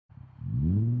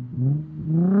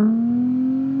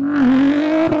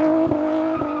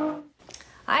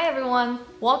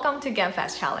Welcome to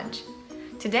GaNFast Challenge.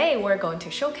 Today we're going to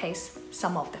showcase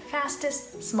some of the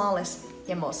fastest, smallest,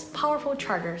 yet most powerful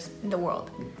chargers in the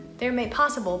world. They're made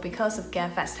possible because of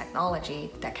GaNFast technology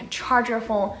that can charge your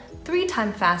phone 3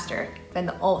 times faster than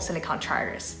the old silicon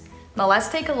chargers. Now let's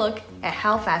take a look at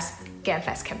how fast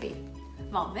GaNFast can be.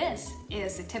 Well, this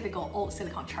is the typical old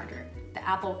silicon charger, the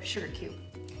Apple Sugarcube.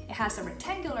 It has a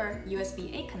rectangular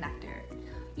USB-A connector.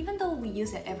 Even though we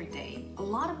use it every day, a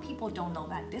lot of people don't know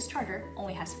that this charger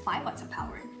only has 5 watts of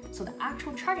power, so the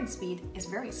actual charging speed is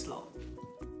very slow.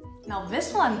 Now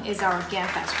this one is our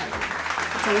GaNFast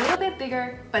charger. It's a little bit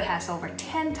bigger, but has over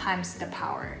 10 times the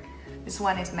power. This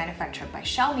one is manufactured by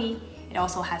Xiaomi. It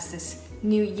also has this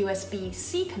new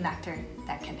USB-C connector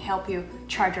that can help you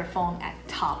charge your phone at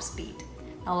top speed.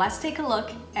 Now let's take a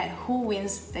look at who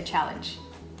wins the challenge.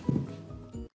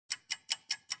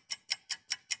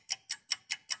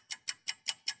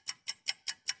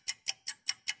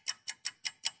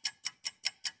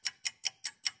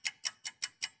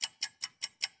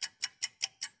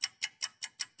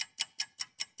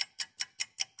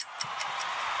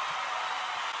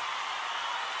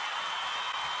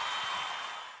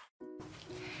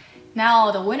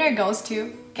 Now the winner goes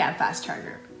to GaNFast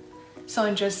charger. So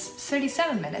in just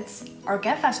 37 minutes, our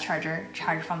GaNFast charger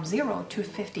charged from 0 to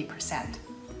 50%.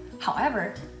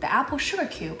 However, the Apple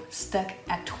Sugarcube stuck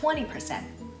at 20%.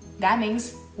 That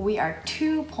means we are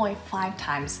 2.5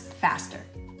 times faster.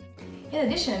 In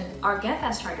addition, our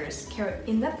GaNFast chargers carry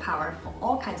enough power for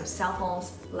all kinds of cell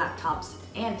phones, laptops,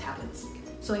 and tablets.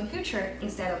 So in future,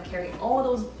 instead of carrying all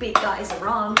those big guys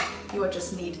around, you will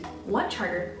just need one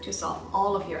charger to solve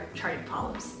all of your charging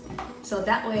problems. So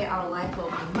that way our life will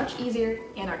be much easier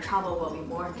and our travel will be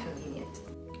more convenient.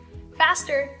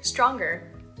 Faster,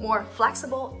 stronger, more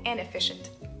flexible and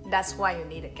efficient. That's why you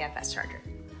need a GaNFast charger.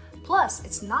 Plus,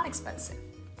 it's not expensive.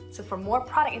 So for more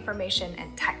product information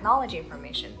and technology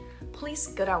information, please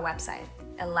go to our website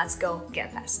and let's go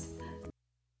GaNFast.